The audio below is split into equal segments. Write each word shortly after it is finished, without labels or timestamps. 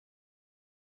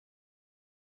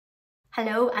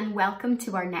Hello and welcome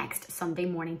to our next Sunday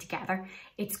morning together.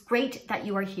 It's great that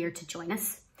you are here to join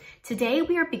us. Today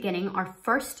we are beginning our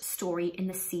first story in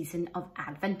the season of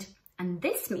Advent, and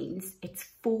this means it's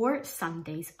 4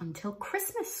 Sundays until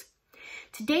Christmas.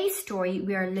 Today's story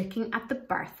we are looking at the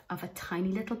birth of a tiny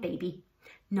little baby.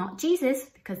 Not Jesus,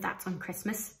 because that's on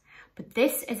Christmas, but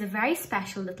this is a very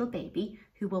special little baby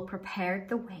who will prepare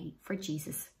the way for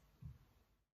Jesus.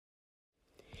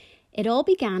 It all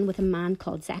began with a man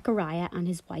called Zechariah and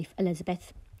his wife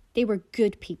Elizabeth. They were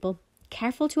good people,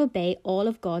 careful to obey all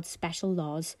of God's special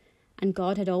laws, and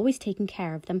God had always taken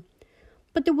care of them.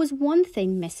 But there was one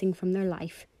thing missing from their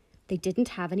life. They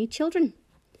didn't have any children.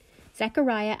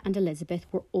 Zechariah and Elizabeth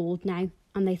were old now,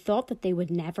 and they thought that they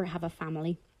would never have a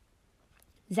family.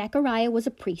 Zechariah was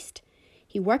a priest.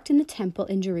 He worked in the temple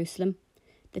in Jerusalem.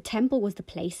 The temple was the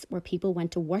place where people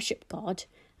went to worship God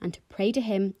and to pray to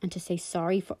him and to say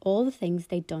sorry for all the things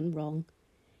they'd done wrong.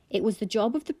 It was the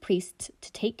job of the priests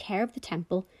to take care of the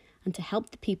temple and to help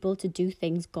the people to do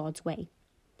things God's way.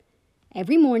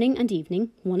 Every morning and evening,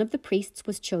 one of the priests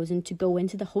was chosen to go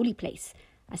into the holy place,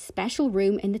 a special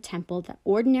room in the temple that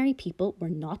ordinary people were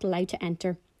not allowed to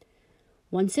enter.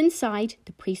 Once inside,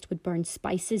 the priest would burn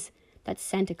spices that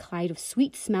sent a cloud of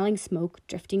sweet-smelling smoke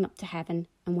drifting up to heaven,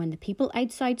 and when the people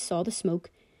outside saw the smoke,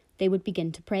 they would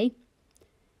begin to pray.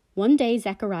 One day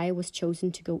Zechariah was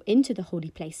chosen to go into the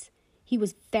holy place. He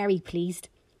was very pleased.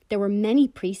 There were many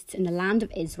priests in the land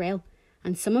of Israel,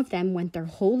 and some of them went their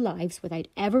whole lives without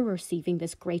ever receiving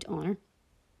this great honour.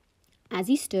 As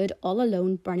he stood all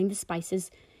alone burning the spices,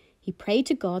 he prayed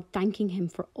to God, thanking him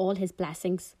for all his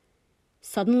blessings.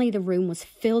 Suddenly the room was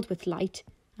filled with light,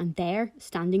 and there,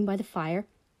 standing by the fire,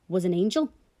 was an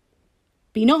angel.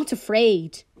 "Be not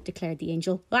afraid," declared the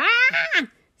angel. "Ah!"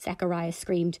 Zechariah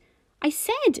screamed. "I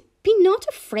said, be not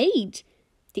afraid,"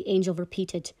 the angel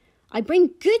repeated. "I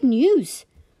bring good news.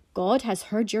 God has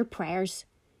heard your prayers.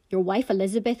 Your wife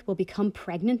Elizabeth will become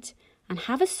pregnant and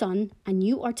have a son, and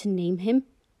you are to name him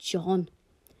John.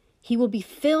 He will be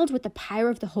filled with the power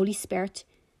of the Holy Spirit,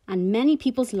 and many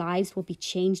people's lives will be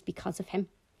changed because of him."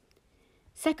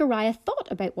 Zechariah thought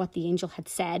about what the angel had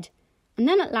said, and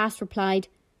then at last replied,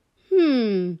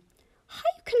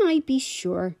 How can I be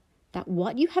sure that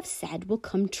what you have said will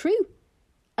come true?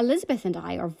 Elizabeth and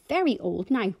I are very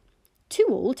old now, too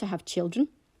old to have children."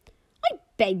 "I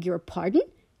beg your pardon,"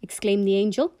 exclaimed the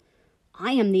angel.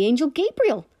 "I am the angel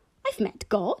Gabriel. I've met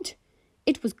God.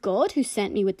 It was God who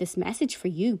sent me with this message for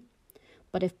you.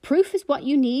 But if proof is what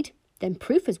you need, then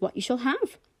proof is what you shall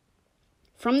have.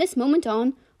 From this moment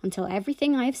on, until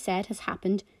everything I have said has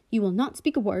happened, you will not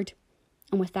speak a word."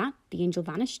 And with that, the angel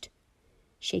vanished.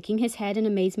 Shaking his head in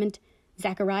amazement,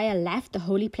 Zechariah left the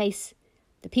holy place.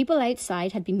 The people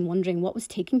outside had been wondering what was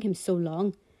taking him so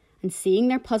long, and seeing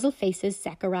their puzzled faces,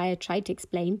 Zechariah tried to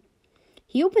explain.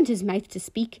 He opened his mouth to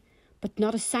speak, but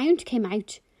not a sound came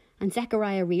out, and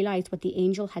Zechariah realised what the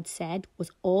angel had said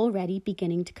was already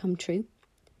beginning to come true.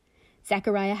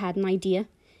 Zechariah had an idea.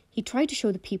 He tried to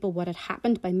show the people what had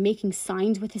happened by making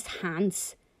signs with his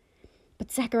hands.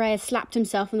 But Zechariah slapped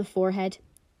himself on the forehead.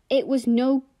 It was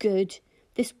no good.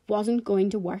 This wasn't going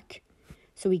to work.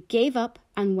 So he gave up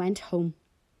and went home.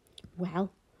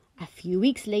 Well, a few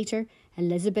weeks later,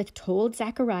 Elizabeth told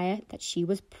Zechariah that she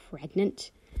was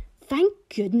pregnant. "Thank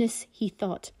goodness," he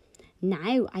thought.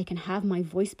 "Now I can have my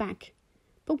voice back."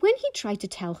 But when he tried to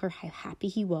tell her how happy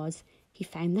he was, he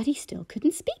found that he still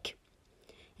couldn't speak.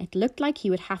 It looked like he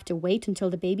would have to wait until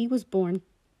the baby was born.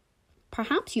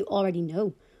 Perhaps you already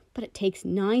know, but it takes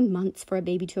 9 months for a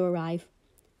baby to arrive.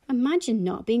 Imagine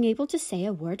not being able to say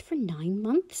a word for 9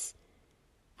 months.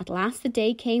 At last the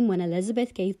day came when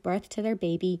Elizabeth gave birth to their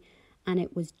baby, and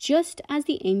it was just as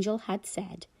the angel had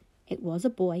said. It was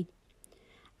a boy.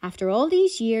 After all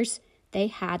these years, they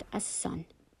had a son.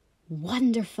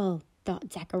 Wonderful,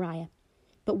 thought Zechariah.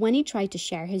 But when he tried to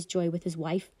share his joy with his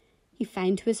wife, he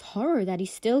found to his horror that he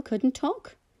still couldn't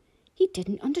talk. He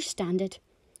didn't understand it.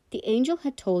 The angel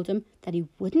had told him that he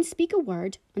wouldn't speak a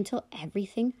word until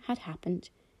everything had happened.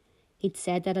 He'd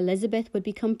said that Elizabeth would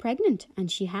become pregnant,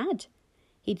 and she had.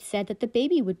 He'd said that the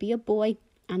baby would be a boy,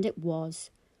 and it was.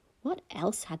 What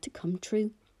else had to come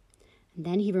true? And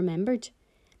then he remembered.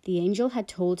 The angel had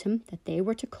told him that they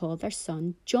were to call their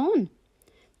son John.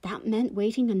 That meant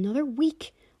waiting another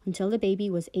week until the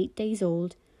baby was 8 days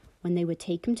old, when they would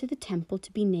take him to the temple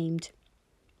to be named.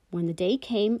 When the day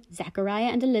came,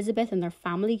 Zechariah and Elizabeth and their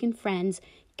family and friends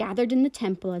gathered in the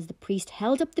temple as the priest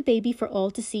held up the baby for all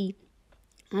to see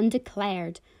and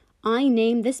declared, "I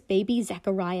name this baby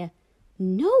Zechariah."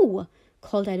 "No,"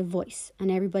 called out a voice, and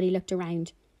everybody looked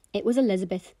around. It was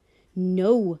Elizabeth.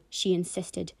 "No," she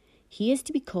insisted. He is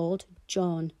to be called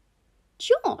John.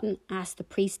 John? Asked the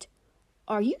priest.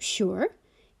 Are you sure?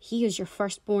 He is your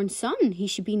firstborn son. He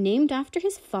should be named after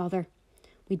his father.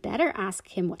 We'd better ask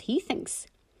him what he thinks.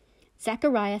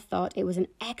 Zechariah thought it was an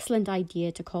excellent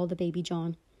idea to call the baby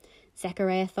John.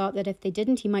 Zechariah thought that if they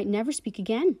didn't, he might never speak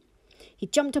again. He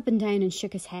jumped up and down and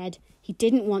shook his head. He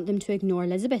didn't want them to ignore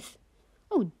Elizabeth.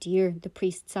 Oh dear, the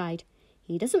priest sighed.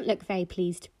 He doesn't look very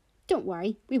pleased. Don't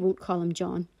worry, we won't call him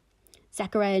John.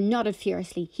 Zechariah nodded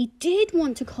furiously. He did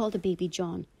want to call the baby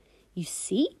John. You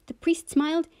see, the priest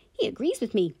smiled. He agrees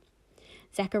with me.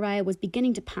 Zechariah was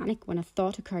beginning to panic when a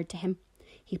thought occurred to him.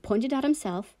 He pointed at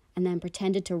himself and then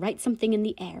pretended to write something in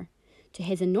the air. To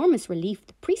his enormous relief,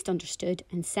 the priest understood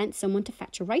and sent someone to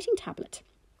fetch a writing tablet.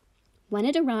 When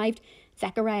it arrived,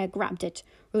 Zechariah grabbed it,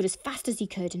 wrote as fast as he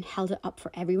could and held it up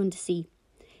for everyone to see.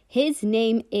 His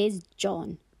name is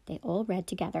John, they all read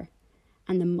together.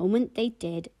 And the moment they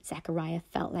did, Zechariah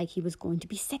felt like he was going to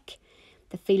be sick.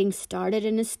 The feeling started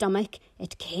in his stomach,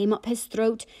 it came up his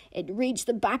throat, it reached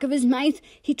the back of his mouth.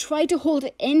 He tried to hold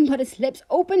it in, but his lips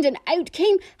opened and out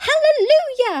came,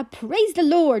 Hallelujah! Praise the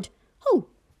Lord! Oh,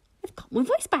 I've got my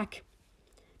voice back.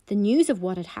 The news of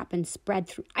what had happened spread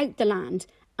throughout the land,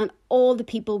 and all the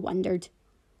people wondered,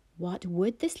 what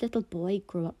would this little boy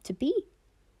grow up to be?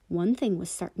 One thing was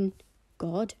certain,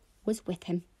 God was with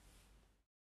him.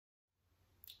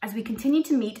 As we continue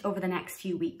to meet over the next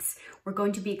few weeks, we're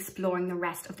going to be exploring the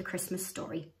rest of the Christmas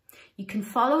story. You can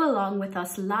follow along with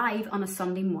us live on a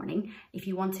Sunday morning if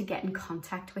you want to get in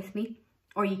contact with me,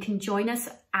 or you can join us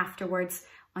afterwards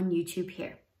on YouTube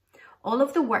here. All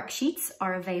of the worksheets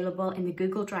are available in the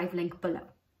Google Drive link below.